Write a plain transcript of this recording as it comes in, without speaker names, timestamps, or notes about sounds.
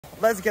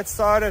let's get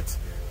started.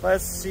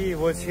 Let's see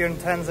what's here in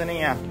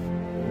Tanzania.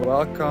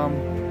 Welcome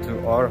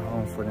to our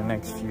home for the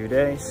next few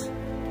days.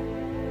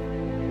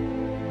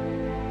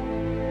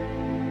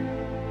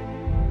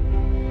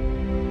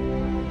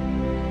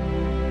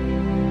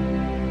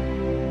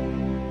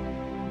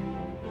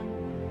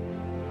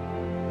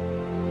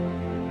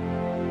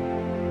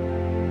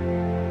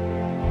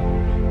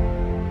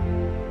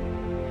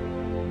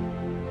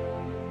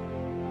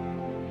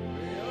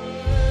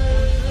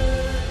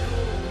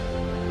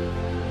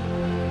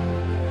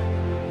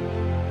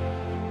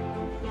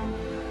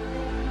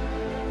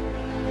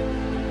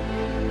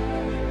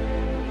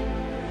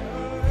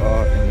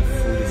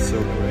 So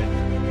great.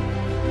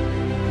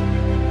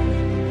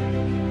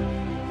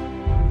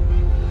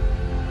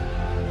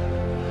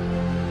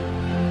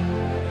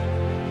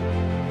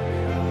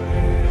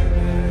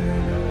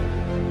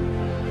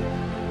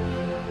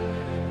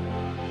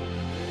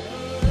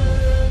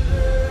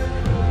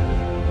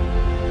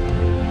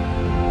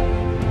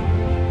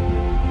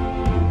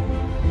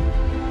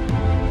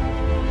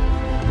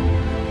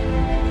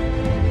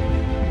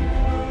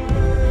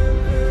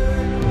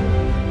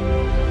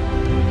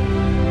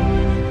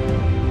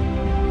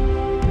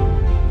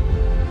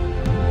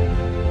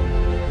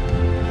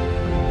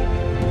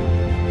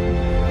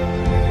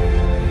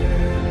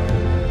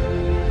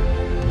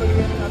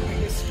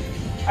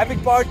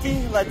 Epic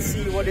party. Let's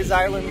see what this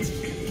island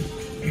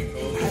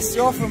has to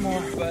offer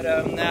more. But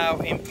now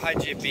in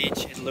Paje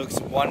beach, it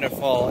looks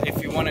wonderful.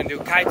 If you want to do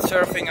kite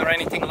surfing or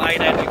anything like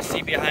that, you can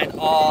see behind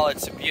all,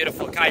 it's a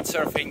beautiful kite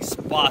surfing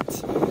spot.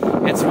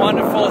 It's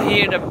wonderful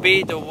here,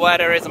 the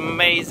weather is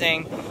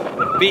amazing.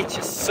 The beach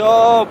is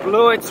so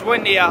blue, it's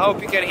windy. I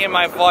hope you can hear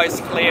my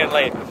voice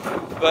clearly.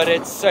 But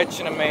it's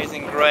such an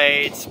amazing,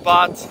 great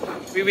spot.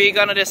 We're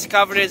gonna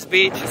discover this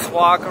beach, just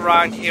walk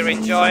around here,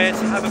 enjoy it,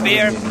 have a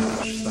beer.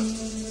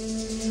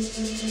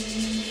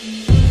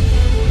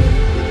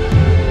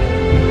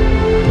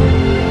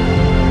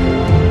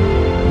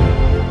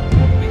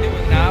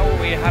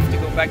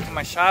 Back to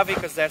Michamvi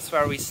because that's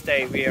where we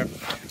stay. We're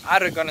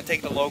either gonna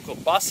take the local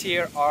bus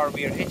here or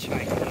we're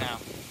hitchhiking now.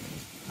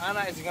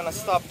 Anna is gonna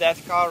stop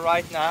that car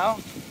right now.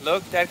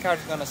 Look, that car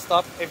is gonna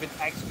stop. If it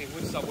actually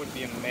would stop, would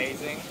be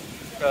amazing.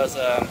 Because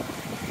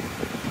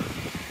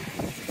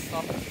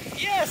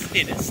yes,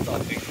 it is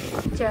stopping.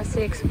 Just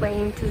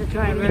explain to the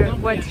driver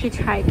what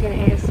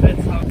hitchhiking is.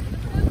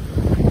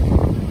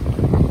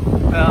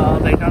 Well,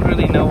 they don't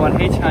really know what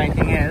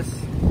hitchhiking is,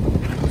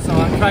 so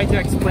I'm trying to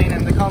explain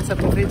them the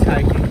concept of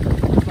hitchhiking.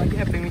 Like,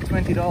 yeah, pay me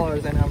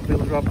 $20 and I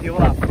will drop you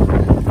off.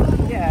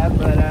 Yeah,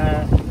 but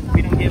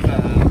we don't give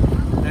a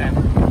damn.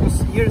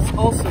 There's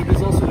also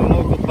the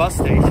local bus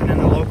station, and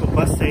the local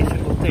bus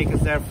station will take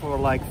us there for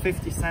like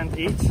 50 cents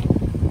each.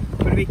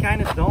 But we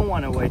kind of don't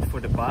want to wait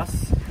for the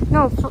bus.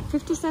 No, for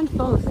 50 cents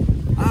both.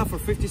 Ah, for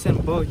 50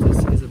 cents both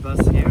is a bus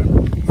here.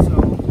 So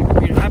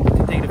we're happy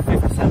to take the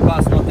 50 cent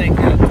bus, not take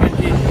a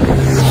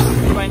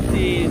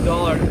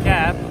 $20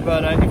 cab.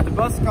 But if the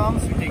bus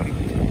comes, we take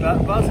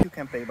the bus. You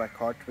can pay by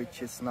card,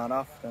 which is not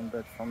often,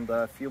 but from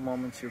the few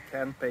moments you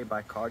can pay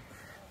by card,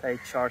 they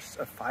charge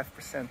a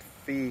 5%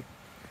 fee.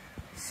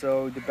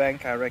 So the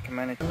bank, I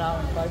recommend it.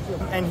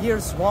 And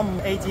here's one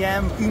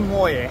ATM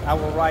Umoje. I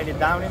will write it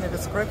down in the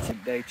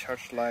description. They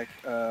charge like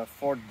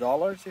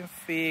 $4 in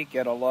fee,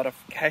 get a lot of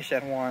cash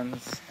at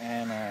once,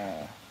 and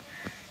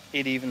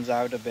it evens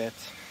out a bit.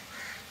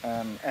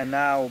 And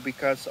now,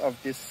 because of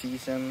this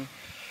season,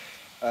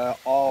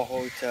 all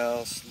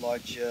hotels,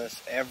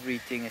 lodges,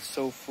 everything is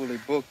so fully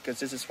booked, because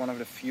this is one of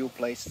the few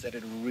places that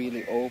it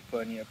really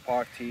open. Your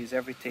parties,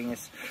 everything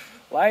is,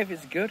 life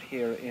is good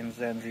here in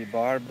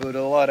Zanzibar, but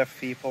a lot of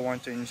people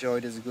want to enjoy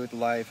this good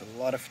life. A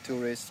lot of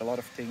tourists, a lot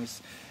of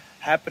things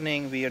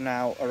happening. We are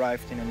now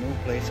arrived in a new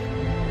place.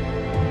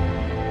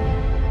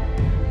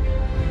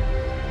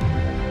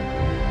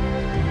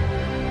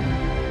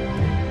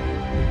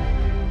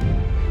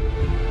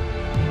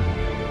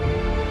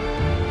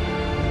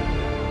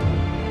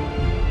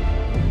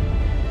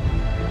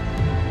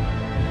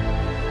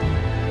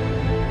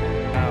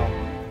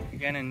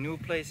 Again, a new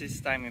place, this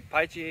time in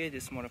Paje.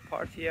 This is more the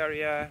party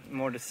area,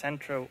 more the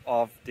center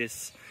of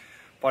this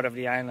part of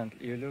the island.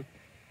 You look,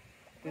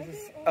 this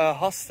is a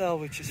hostel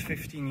which is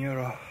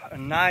 €15 a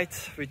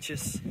night, which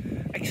is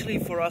actually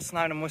for us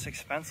now the most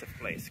expensive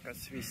place,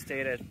 because we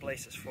stayed at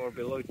places for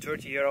below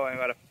 €30 and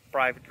got a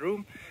private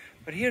room.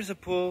 But here's a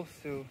pool,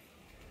 so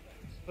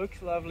looks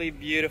lovely,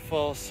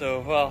 beautiful. So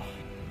well,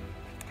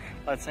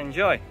 let's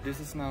enjoy. This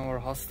is now our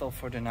hostel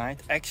for the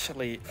night.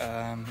 Actually,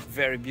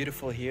 very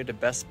beautiful here. The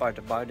best part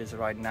about this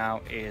right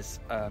now is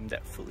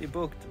they're fully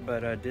booked,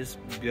 but this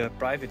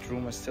private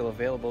room is still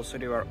available, so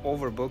they are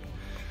overbooked.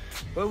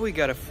 But we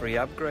got a free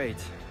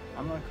upgrade.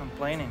 I'm not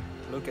complaining.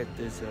 Look at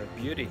this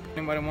beauty.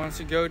 Anybody wants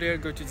to go there,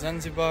 go to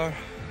Zanzibar.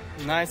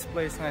 Nice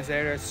place, nice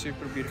area,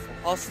 super beautiful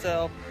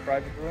hostel,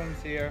 private rooms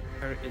here.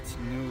 It's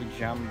new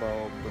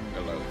Jambo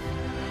bungalow.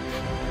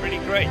 Pretty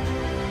great.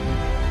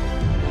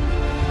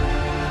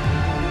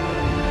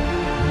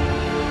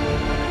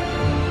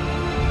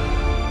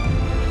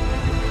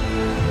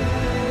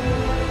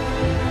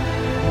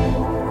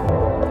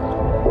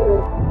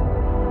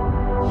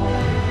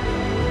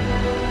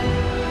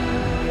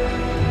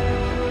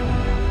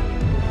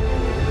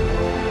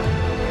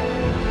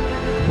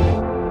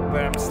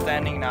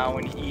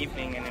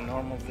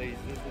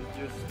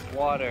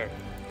 water.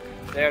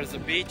 There's a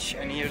beach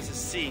and here's the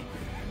sea.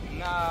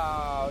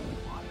 Now,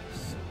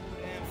 so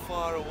damn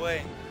far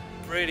away.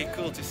 Pretty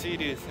cool to see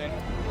this, eh?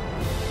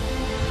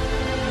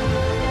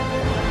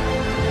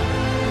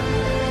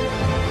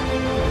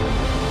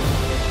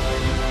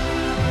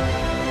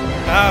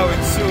 Now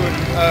it's soon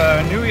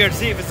New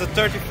Year's Eve. Is the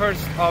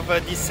 31st of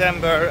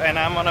December and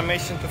I'm on a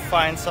mission to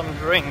find some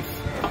drinks.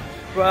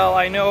 Well,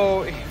 I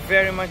know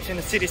very much in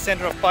the city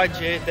center of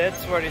Paje,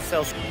 that's where it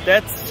sells.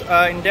 That's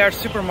in their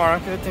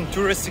supermarket, in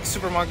touristic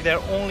supermarket,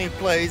 their only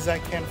place I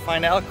can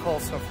find alcohol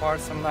so far.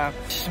 So now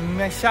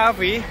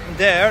Michamvi,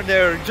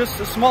 they're just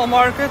a small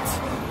market,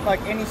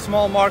 like any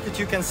small market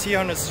you can see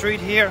on the street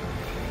here.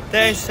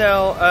 They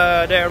sell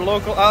their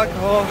local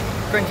alcohol,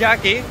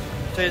 konjaki.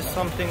 It's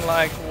something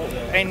like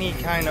any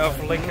kind of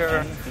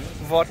liquor,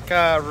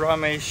 vodka,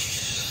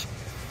 rumish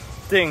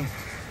thing.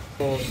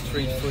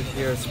 Street food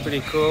here, it's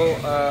pretty cool.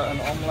 An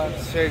omelette.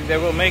 So they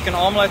will make an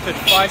omelette with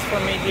fries for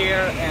me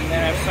here, and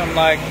then have some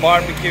like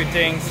barbecue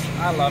things.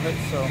 I love it.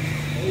 So,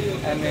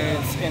 and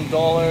it's in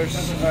dollars,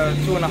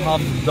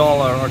 $2.50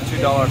 or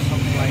 $2,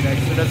 something like that.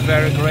 So that's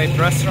very great.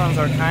 Restaurants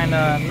are kind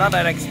of not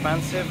that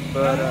expensive,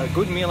 but a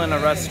good meal in a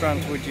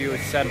restaurant would you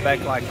set back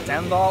like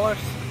 $10.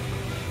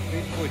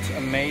 Street food's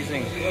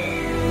amazing.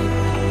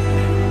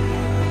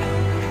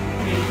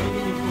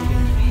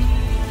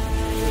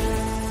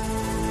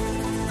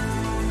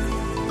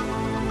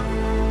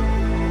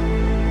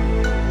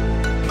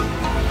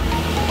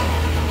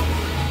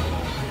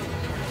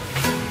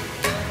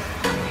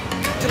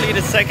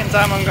 The second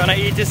time I'm gonna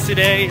eat this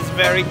today. It's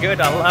very good,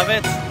 I love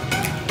it.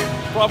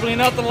 Probably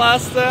not the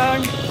last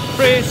time.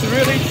 It's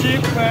really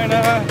cheap and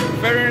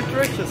very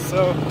nutritious,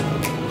 so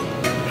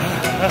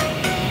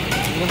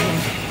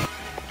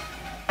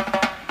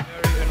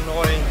very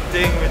annoying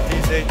thing with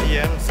these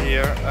ATMs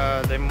here,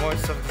 they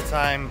most of the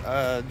time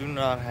do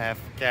not have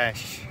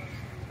cash.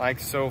 Like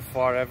so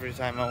far, every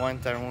time I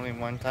went there, only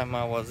one time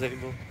I was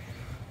able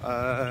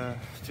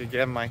to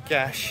get my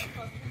cash,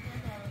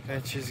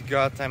 which is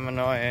goddamn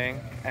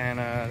annoying. And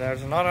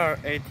there's another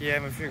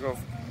ATM if you go a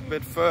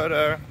bit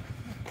further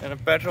in a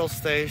petrol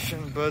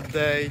station, but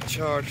they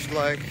charge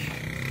like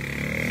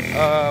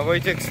way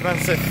too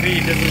expensive fee.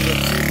 This is the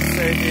cheapest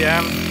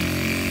ATM,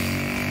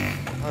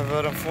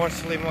 but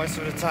unfortunately most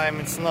of the time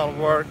it's not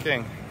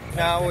working.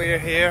 Now we're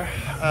here,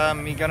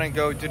 we're gonna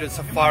go to the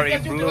Safari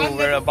Blue.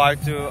 We're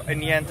about to, in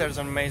the end there's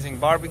an amazing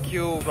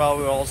barbecue, well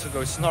we'll also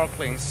go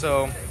snorkeling.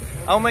 So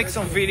I'll make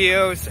some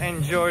videos,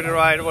 enjoy the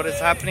ride, what is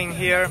happening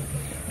here.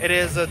 It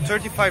is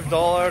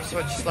 $35,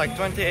 which is like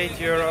 28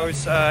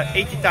 euros,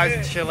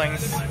 80,000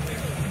 shillings.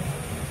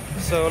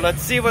 So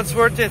let's see what's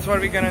worth it, what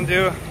we're gonna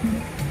do.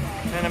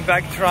 And a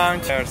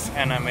background, there's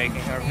Anna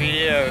making her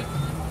video.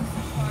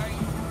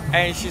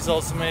 And she's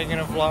also making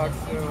a vlog,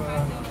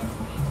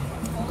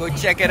 so go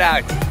check it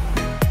out.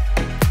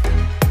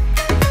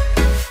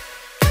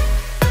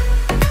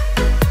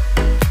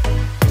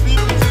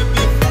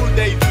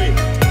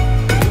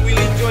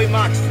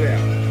 Max there,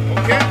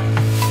 okay?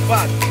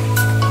 But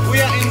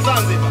we are in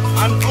Zanzibar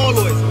and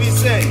always we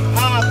say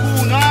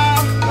Hakuna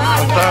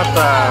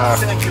Matata.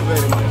 Thank you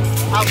very much.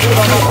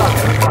 Hakuna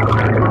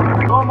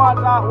Matata. No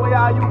matter where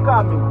are you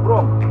coming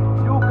from.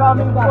 You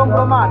coming from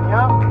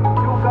Romania,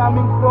 you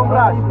coming from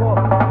Russia,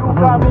 you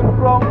coming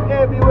from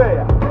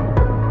everywhere.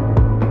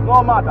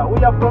 No matter,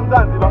 we are from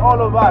Zanzibar,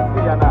 all of us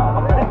here now.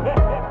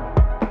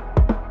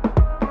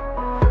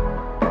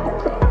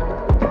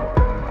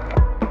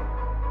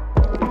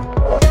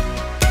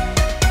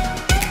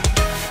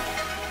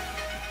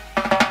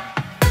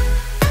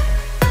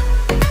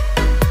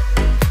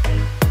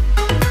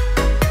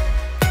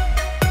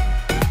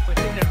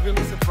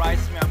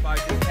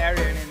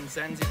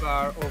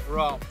 Zanzibar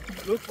overall.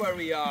 Look where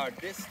we are.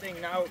 This thing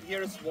now,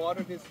 here's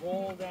water. This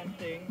whole damn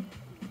thing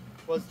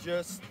was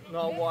just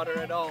no water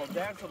at all.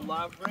 There's a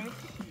lava bridge.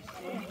 You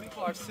see,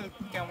 people are still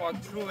can walk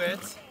through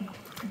it,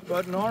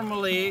 but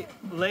normally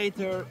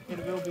later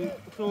it will be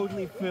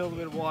totally filled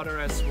with water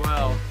as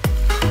well.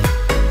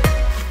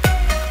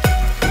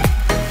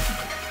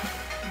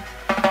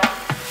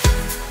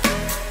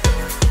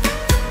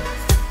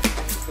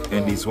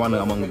 And it's one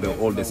among the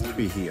oldest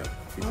tree here.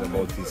 It's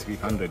about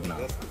 300 now.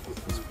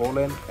 It's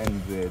fallen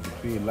and the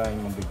tree lying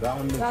on the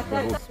ground.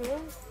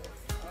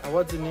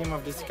 What's the name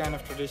of this kind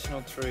of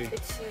traditional tree?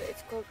 It's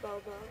called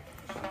baobab.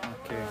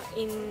 Okay.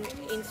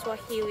 In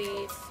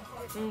Swahili,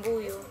 it's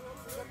mbuyu,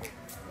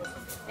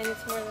 and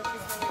it's more than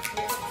 300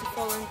 years. It's a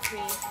fallen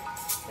tree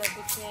that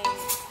became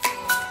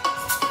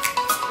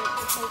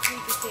the whole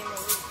tree became a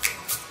leaf.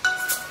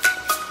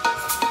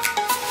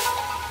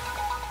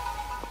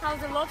 How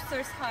the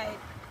lobsters hide.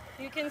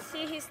 You can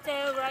see his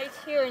tail right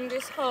here in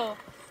this hole.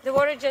 The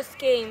water just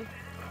came.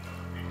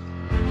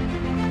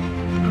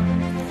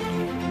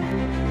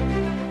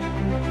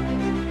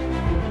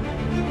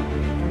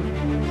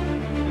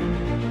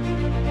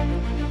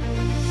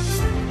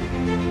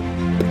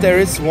 There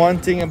is one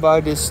thing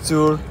about this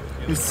tour.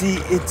 You see,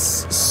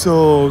 it's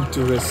so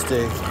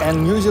touristic,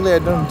 and usually I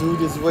don't do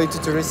this way to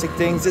touristic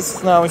things. This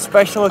is now a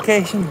special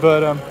occasion,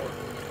 but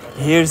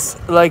Here's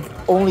like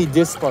only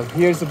this part.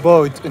 Here's a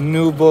boat, a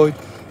new boat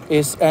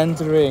is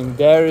entering.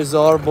 There is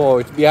our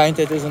boat. Behind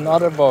it is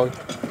another boat.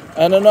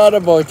 And another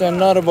boat, and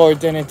another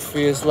boat. And it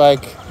feels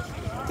like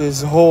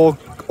this whole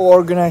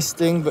organized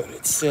thing, but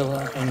it's still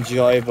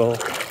enjoyable.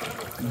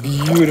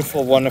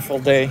 Beautiful, wonderful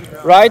day.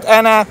 Right,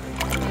 Anna?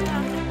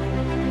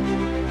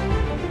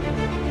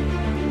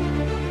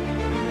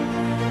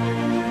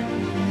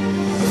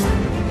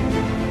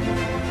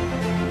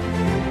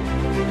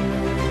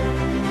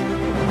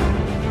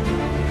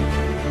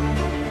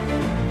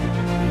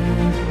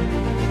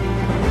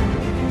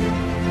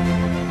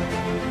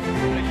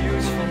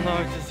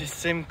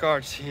 SIM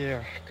cards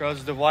here,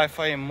 because the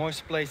Wi-Fi in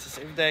most places,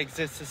 if they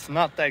exist, is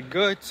not that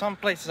good. Some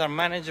places are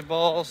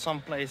manageable, some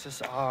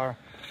places are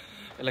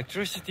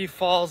electricity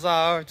falls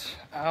out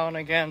and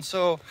again,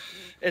 so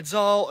it's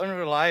all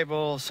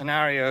unreliable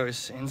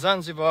scenarios in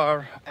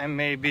Zanzibar and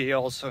maybe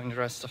also in the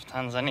rest of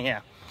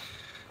Tanzania.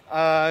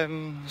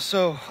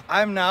 So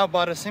I'm now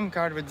bought a SIM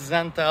card with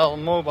Zantel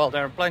mobile.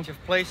 There are plenty of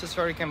places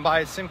where you can buy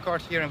a SIM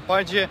card here in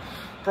Paje,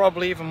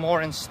 probably even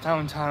more in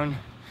Stonetown.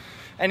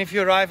 And if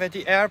you arrive at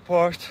the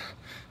airport,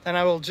 then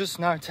I will just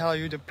now tell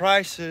you the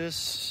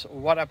prices,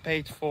 what I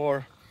paid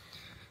for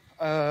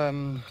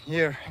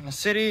here in the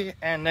city,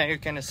 and then you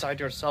can decide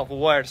yourself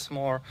where it's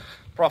more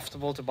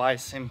profitable to buy a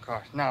SIM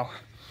card. Now,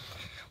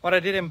 what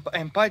I did in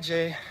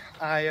Paje,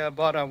 I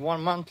bought a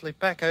 1 monthly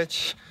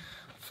package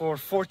for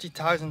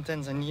 40,000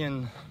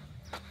 Tanzanian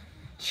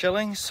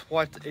shillings,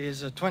 what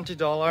is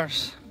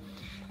 $20,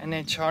 and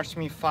they charged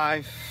me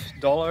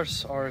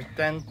 $5 or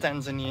 10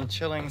 Tanzanian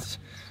shillings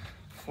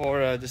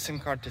for the SIM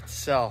card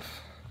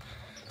itself.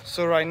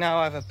 So right now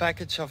I have a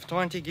package of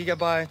 20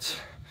 gigabytes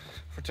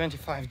for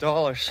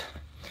 $25.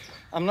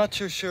 I'm not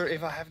too sure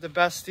if I have the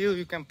best deal.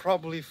 You can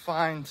probably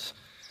find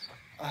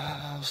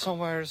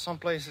some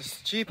places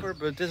cheaper,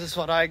 but this is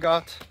what I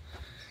got.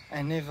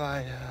 And if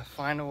I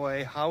find a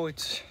way how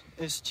it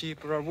is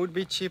cheaper or would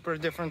be cheaper a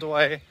different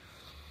way,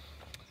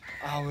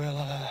 I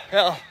will,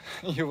 well,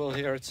 you will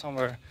hear it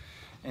somewhere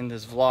in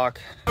this vlog.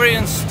 We're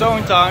in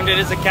Stonetown. It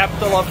is the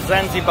capital of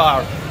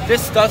Zanzibar.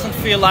 This doesn't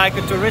feel like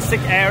a touristic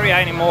area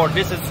anymore.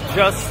 This is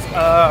just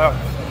a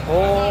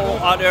whole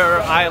other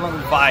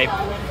island vibe,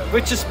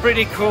 which is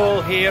pretty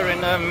cool. Here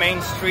in the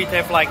main street they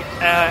have like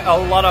a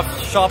lot of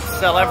shops,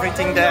 sell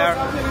everything there.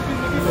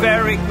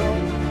 Very cool.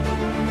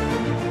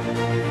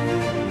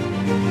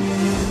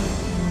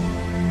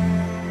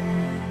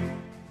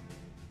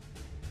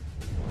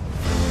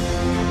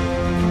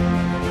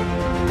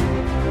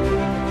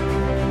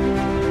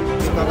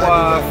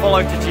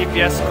 Followed the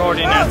GPS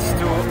coordinates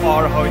to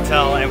our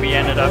hotel and we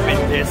ended up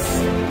in this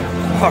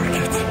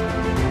market.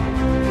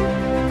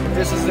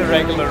 This is the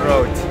regular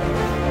road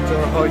to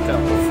our hotel.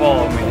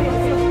 Follow me.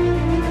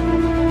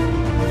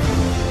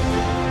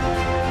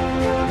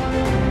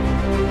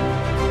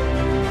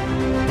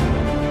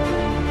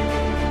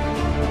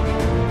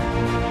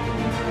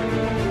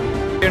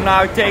 We're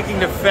now taking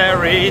the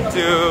ferry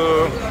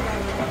to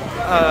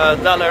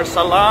Dar es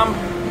Salaam.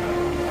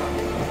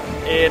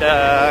 It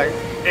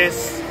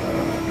is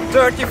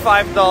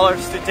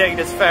 $35 to take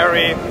this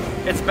ferry.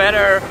 It's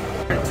better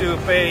to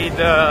pay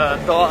the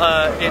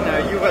in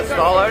US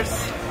dollars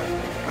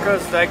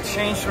because the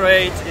exchange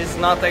rate is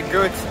not that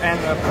good, and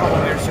the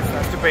problem is you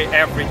have to pay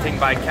everything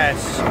by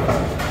cash.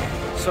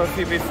 So if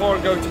you before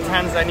go to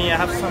Tanzania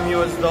have some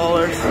US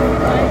dollars,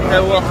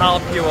 that will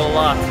help you a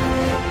lot.